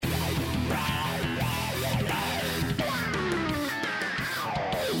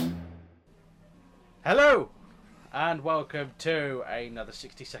Hello, and welcome to another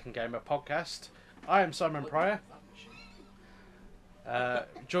 60-second Gamer podcast. I am Simon Pryor.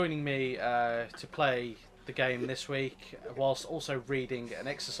 Joining me to play the game this week, whilst also reading an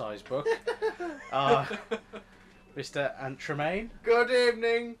exercise book, are Mr. Ant Tremaine. Good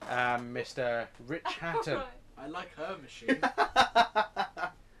evening. And Mr. Rich Hatton. I like her machine.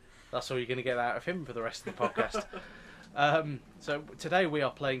 That's all you're going to get out of him for the rest of the podcast. So today we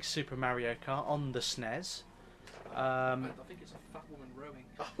are playing Super Mario Kart on the SNES. I think it's a fat woman rowing.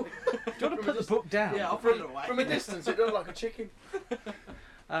 Do you want to put the book down? Yeah, I'll put it away. From a distance, it looked like a chicken.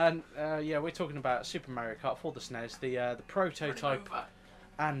 And yeah, we're talking about Super Mario Kart for the SNES, the prototype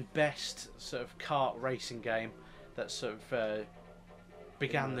and best sort of kart racing game that sort of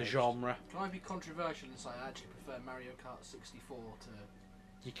began the genre. Can I be controversial and say I actually prefer Mario Kart 64 to...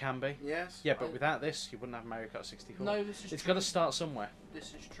 You can be. Yes. Yeah, but without this, you wouldn't have Mario Kart 64. No, this is It's true. got to start somewhere.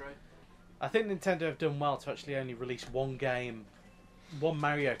 This is true. I think Nintendo have done well to actually only release one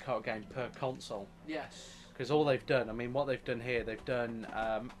Mario Kart game per console. Yes. Because all they've done, I mean, what they've done here, they've done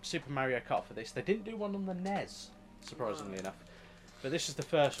Super Mario Kart for this. They didn't do one on the NES, surprisingly enough. But this is the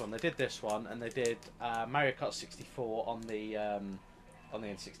first one. They did this one, and they did Mario Kart 64 on the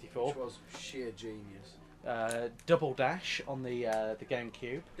N64. Which was sheer genius. Double Dash on the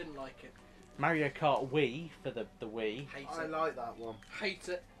GameCube. Didn't like it. Mario Kart Wii for the Wii. Hate I it. like that one. Hate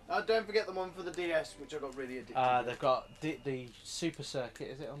it. Don't forget the one for the DS, which I got really addicted to. They've got the Super Circuit.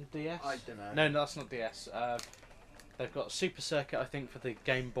 Is it on DS? I don't know. No, that's not DS. They've got Super Circuit, I think, for the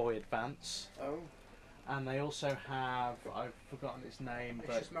Game Boy Advance, Oh. and they also have, I've forgotten its name, It's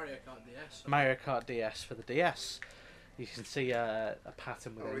but just Mario Kart DS. Mario Kart DS for the DS. You can see a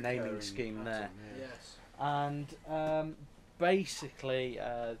pattern with a naming recurring scheme there. pattern, yeah. Yes. And basically,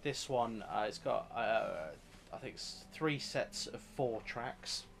 this one, it's got, I think, 3 sets of 4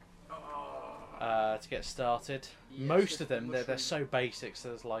 tracks to get started. Yes, Most it's of them, the they're mushroom. so basic. So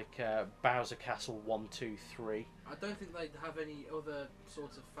there's like Bowser Castle 1, 2, 3. I don't think they have any other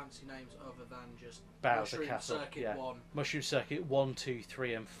sort of fancy names other than just Bowser Mushroom Castle, Circuit yeah. 1, Mushroom Circuit 1, 2,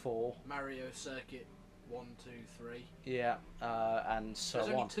 3, and 4. Mario Circuit 1, 2, 3. Yeah, and so There's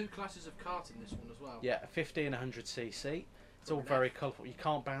on. only 2 classes of kart in this one as well. Yeah, 50 and 100cc. It's all Good very enough. colourful. You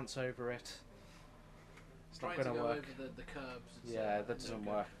can't bounce over it. It's not Trying to going to go work. over the curbs. It's, Yeah, that no doesn't good.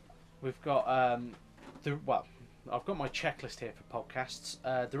 work. We've got I've got my checklist here for podcasts.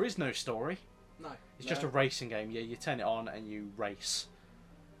 There is no story. No. It's just a racing game. Yeah, you turn it on and you race.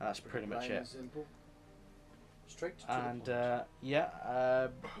 And that's pretty much Plain and it. simple. Straight to And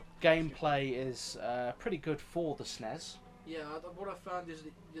the gameplay is pretty good for the SNES. Yeah, what I found is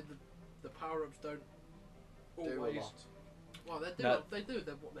the power-ups don't point. Do a always... lot. Well, they do. No. They're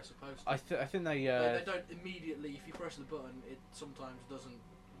what they're supposed to. I think they. They don't immediately. If you press the button, it sometimes doesn't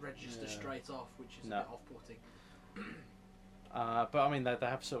register Yeah. straight off, which is No. a bit off-putting. but I mean, they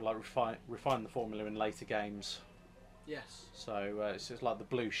have sort of like refined the formula in later games. Yes. So it's just like the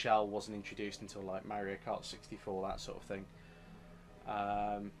blue shell wasn't introduced until like Mario Kart 64, that sort of thing.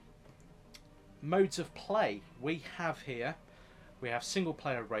 Modes of play we have here. We have single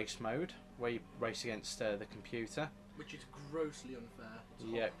player race mode where you race against the computer. Which is grossly unfair. It's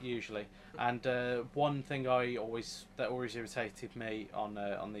Yeah, horrible. usually. And one thing that always irritated me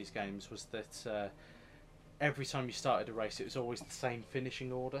on these games was that every time you started a race, it was always the same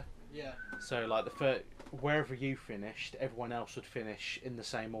finishing order. Yeah. So like wherever you finished, everyone else would finish in the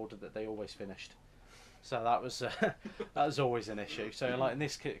same order that they always finished. So that was that was always an issue. So like in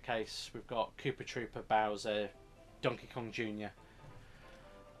this case, we've got Koopa Troopa, Bowser, Donkey Kong Jr.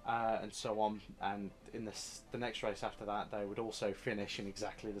 And so on. And in the next race after that, they would also finish in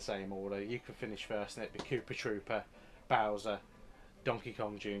exactly the same order. You could finish first, and it'd be Koopa Troopa, Bowser, Donkey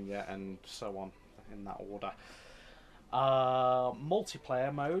Kong Jr., and so on in that order.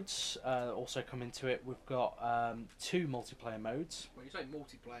 Multiplayer modes also come into it. We've got 2 multiplayer modes. When you say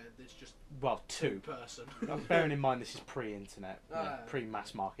multiplayer, there's just Well, 2. person. Bearing in mind this is pre-internet, Ah.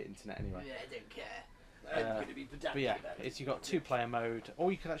 pre-mass market internet anyway. Yeah, I don't care. Uh, I'm going to be productive But yeah, about it. you've got 2-player mode,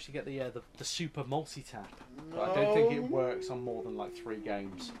 or you could actually get the super multi-tap. But I don't think it works on more than like 3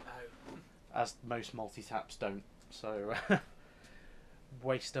 games, Oh. as most multi-taps don't. So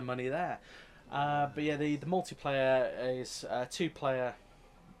waste of money there. But yeah, the multiplayer is 2-player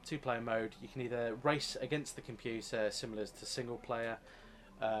mode. You can either race against the computer, similar to single player.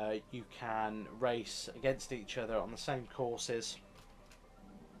 You can race against each other on the same courses,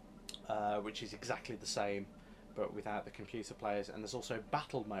 which is exactly the same, but without the computer players. And there's also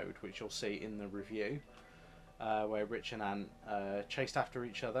battle mode, which you'll see in the review, where Rich and Ant chased after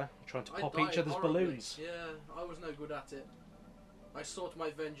each other, trying to I pop died each other's horribly. balloons. Yeah, I was no good at it. I sought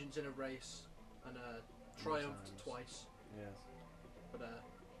my vengeance in a race, and triumphed Sometimes. twice. Yeah. But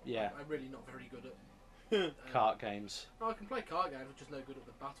Yeah, I'm really not very good at kart games. No, I can play card games, I'm just no good at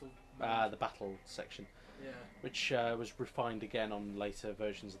the battle. The battle section, Yeah. which was refined again on later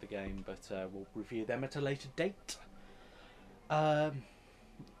versions of the game, but we'll review them at a later date.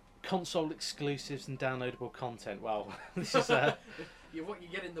 Console exclusives and downloadable content. Well, this is What you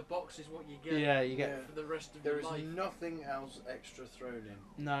get in the box is what you get. yeah, you get For the rest of There your is life. nothing else extra thrown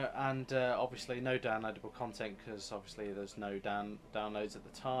in. no, and obviously no downloadable content because obviously there's no downloads at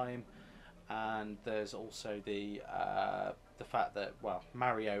the time, and there's also the fact that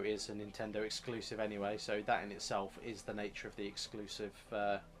Mario is a Nintendo exclusive anyway, so that in itself is the nature of the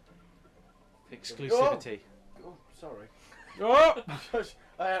exclusivity. Oh, sorry. Oh!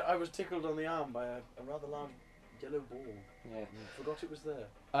 I was tickled on the arm by a rather large yellow ball. Yeah. Forgot it was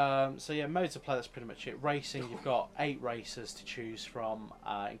there. So yeah, modes of play, that's pretty much it. Racing, you've got 8 racers to choose from,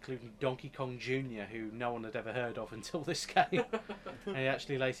 including Donkey Kong Jr., who no one had ever heard of until this game. And he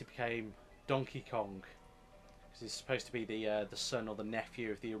actually later became Donkey Kong, because he's supposed to be the son or the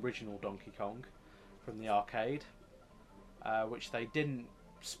nephew of the original Donkey Kong from the arcade, which they didn't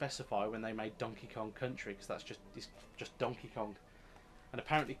specify when they made Donkey Kong Country, because that's just Donkey Kong. And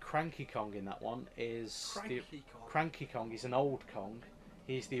apparently Cranky Kong in that one is Cranky Kong. Cranky Kong is an old Kong.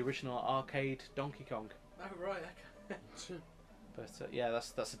 He's the original arcade Donkey Kong. Oh right, okay. But yeah,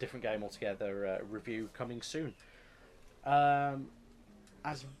 that's a different game altogether. Review coming soon.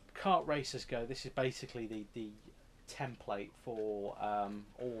 As kart racers go, this is basically the template for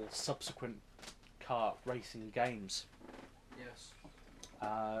all subsequent kart racing games. Yes.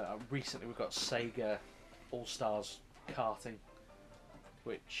 Recently, we've got Sega All Stars Karting,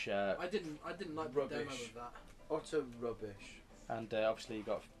 which I didn't like the demo Rubbish. of that. Utter rubbish. and obviously you've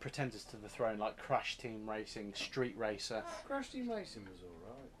got pretenders to the throne like Crash Team Racing, Street Racer. Crash Team Racing was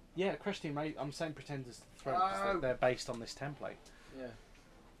alright. Yeah, Crash Team Racing. I'm saying pretenders to the throne because Oh. they're based on this template. Yeah.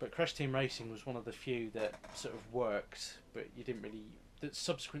 But Crash Team Racing was one of the few that sort of worked, but you didn't really. The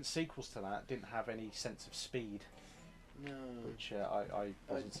subsequent sequels to that didn't have any sense of speed, No. which I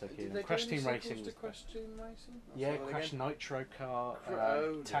wasn't so Did keen they on. Crash do any Team sequels Racing to was Crash Team Racing? I yeah, saw that Crash again. Nitro Kart,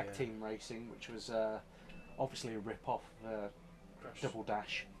 Oh, Tag dear. Team Racing, which was obviously a rip-off Crash. Double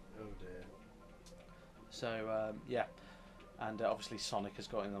Dash. Oh dear. So yeah, and obviously Sonic has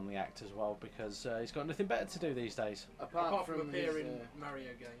got in on the act as well because he's got nothing better to do these days. Apart from his, appearing in Mario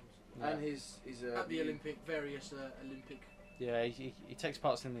games and his at the various Olympic. Yeah, he takes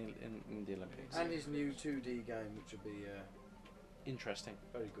parts in the Olympics. and his new 2D game, which will be Interesting.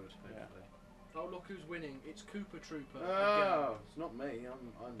 very good. Yeah. Hopefully. Oh look who's winning! It's Koopa Trooper. Oh, it's not me.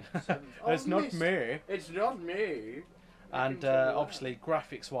 I'm seventh. It's not missed. me. It's not me. And Can tell you that. obviously,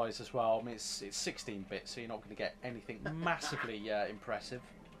 graphics-wise as well, I mean, it's 16-bit, so you're not going to get anything massively impressive.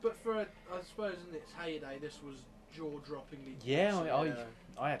 But for I suppose in its heyday, this was jaw-droppingly. Yeah, awesome.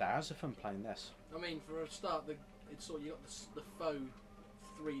 I had hours of fun playing this. I mean, for a start, it's sort of, you got the faux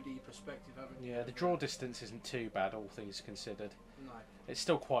 3D perspective, haven't you? Yeah, the draw distance isn't too bad, all things considered. No. It's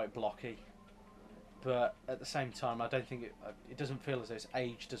still quite blocky, but at the same time, I don't think it doesn't feel as though it's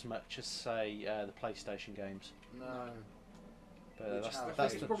aged as much as say the PlayStation games. No. But Which that's have I That's think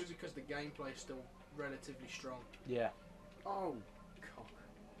the, it's probably because the gameplay is still relatively strong. yeah, Oh, cock.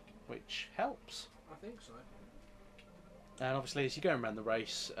 which helps. I think so. And obviously, as you're going around the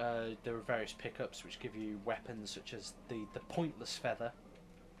race, there are various pickups which give you weapons such as the pointless feather.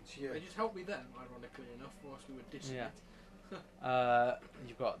 Yeah. They just helped me then, ironically enough, whilst we were dissing Yeah. it.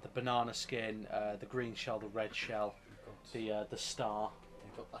 You've got the banana skin, the green shell, the red shell, the star,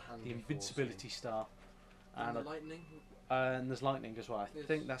 You've got the hand. the invincibility star, And and the lightning. and there's lightning as well. I Yes.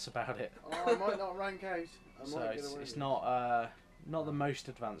 think that's about it. Oh, I might not rank out. I So might get it's away with it. not the most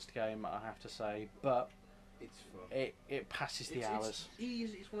advanced game, I have to say, but It's fun. it passes the hours. It's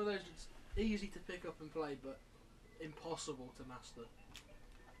easy. It's one of those that's easy to pick up and play, but impossible to master.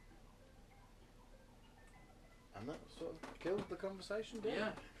 And that sort of killed the conversation, didn't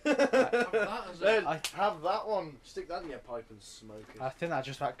Yeah. it? Have that as a- Then I- have that one. Stick that in your pipe and smoke it. I think that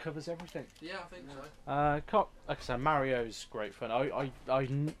just about covers everything. Yeah, I think so. Like I said, Mario's great fun.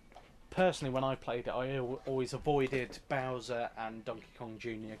 Personally, when I played it, I always avoided Bowser and Donkey Kong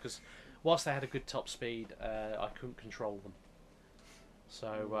Jr. because whilst they had a good top speed, I couldn't control them.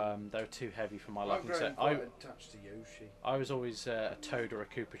 So they were too heavy for my I've liking. So grown quite attached to Yoshi. I was always a Toad or a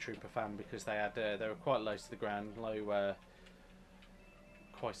Koopa Trooper fan because they were quite low to the ground, quite Oh,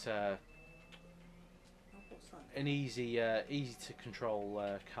 what's that? an easy to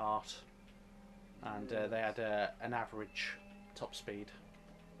control cart, and they had an average top speed.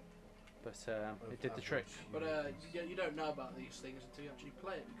 but it did the trick. But you don't know about these things until you actually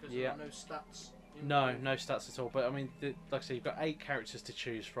play it because Yeah. there are no stats. No stats at all. But I mean, like I say, you've got 8 characters to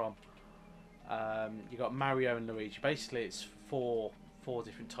choose from. You've got Mario and Luigi. Basically, it's four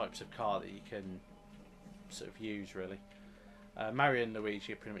different types of car that you can sort of use, really. Mario and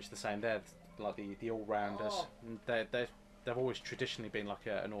Luigi are pretty much the same. They're like the all-rounders. Oh. And they've always traditionally been like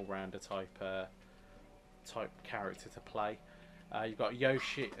an all-rounder type character to play. You've got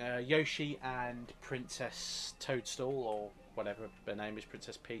Yoshi and Princess Toadstool, or whatever her name is,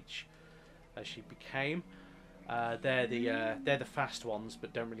 Princess Peach, as she became. They're the fast ones,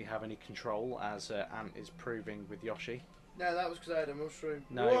 but don't really have any control, as Ant is proving with Yoshi. No, that was because I had a mushroom.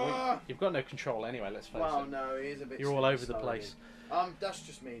 No, you've got no control anyway. Let's face Well, it. no, he is a bit. You're all over the place. That's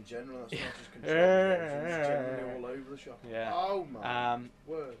just me in general. That's not just control. It's generally all over the shop. Yeah. Oh my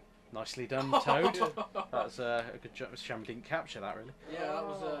word. Nicely done, Toad. That's a good job. It's a shame we didn't capture that, really. Yeah, that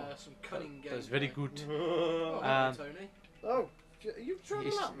was some cunning game. That was very good. Oh, hello, Tony. Oh, you trying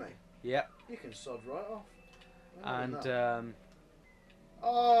to lap me? Yep. You can sod right off. And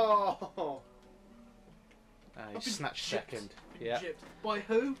oh. He I've been snatched gypped. second. Been Yeah. gypped. By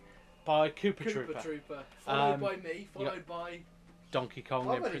who? By Koopa Koopa Trooper, Trooper. Followed by me. you Followed by. Donkey Kong,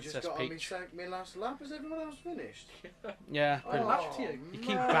 I've and only just Princess got on Peach. my last lap. Has everyone else finished? Yeah, I pretty Oh, much. lapped you. You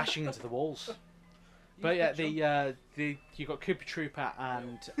keep no. bashing into the walls. But yeah, you got Koopa Trooper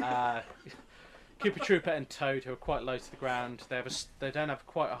and Koopa Trooper and Toad, who are quite low to the ground. They don't have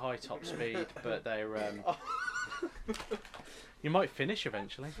quite a high top speed, but they're you might finish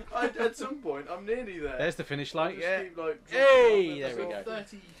eventually. At some point, I'm nearly there. There's the finish I line. just Yeah. keep, like, Hey, dropping there we off. go.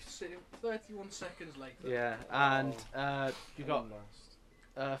 31 seconds later. Yeah, and you got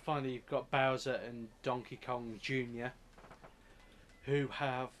Last. finally you've got Bowser and Donkey Kong Jr., who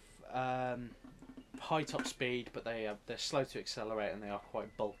have high top speed, but they're slow to accelerate and they are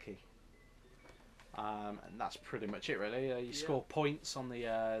quite bulky. And that's pretty much it, really. You score points on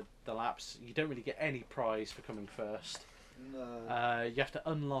the laps. You don't really get any prize for coming first. No. You have to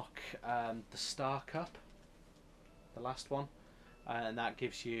unlock the Star Cup, the last one, and that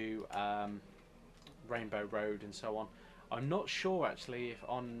gives you Rainbow Road and so on. I'm not sure actually if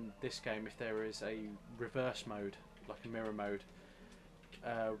on this game if there is a reverse mode, like a mirror mode,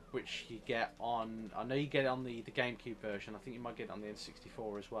 which you get on. I know you get it on the GameCube version. I think you might get it on the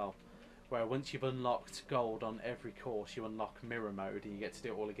N64 as well. Where once you've unlocked gold on every course, you unlock mirror mode and you get to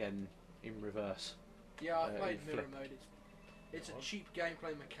do it all again in reverse. Yeah, I played you mirror flip. mode. It's a cheap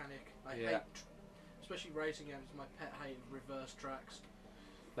gameplay mechanic. I Yeah. hate, especially racing games. My pet hate of reverse tracks.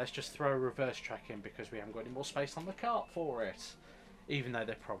 Let's just throw a reverse track in because we haven't got any more space on the cart for it. Even though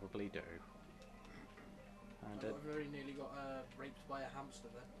they probably do. And I very nearly got raped by a hamster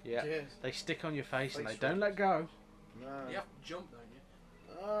then. yeah, Yes. they stick on your face and they Face don't let go. No. You have to jump, don't you?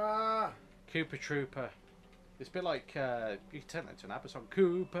 Ah. Koopa Trooper. It's a bit like, you can turn that to an ABBA song.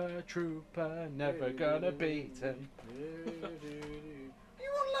 Koopa Trooper, never gonna beat him. You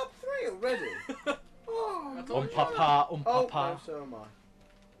on lap 3 already? Oh, I told you. Papa, Oh, Papa. no, so am I.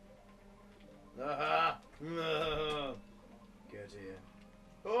 Ah. No. Get here.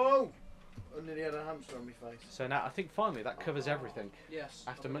 Oh! I nearly had a hamster on my face. So now I think finally that covers everything Yes.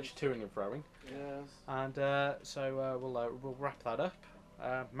 after I much believe toing and froing. Yes. And so we'll wrap that up.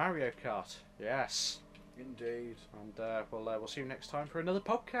 Mario Kart, yes. Indeed. And we'll see you next time for another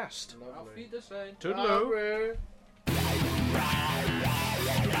podcast. so. Auf Lovely. Wiedersehen. Toodaloo.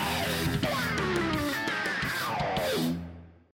 Bye.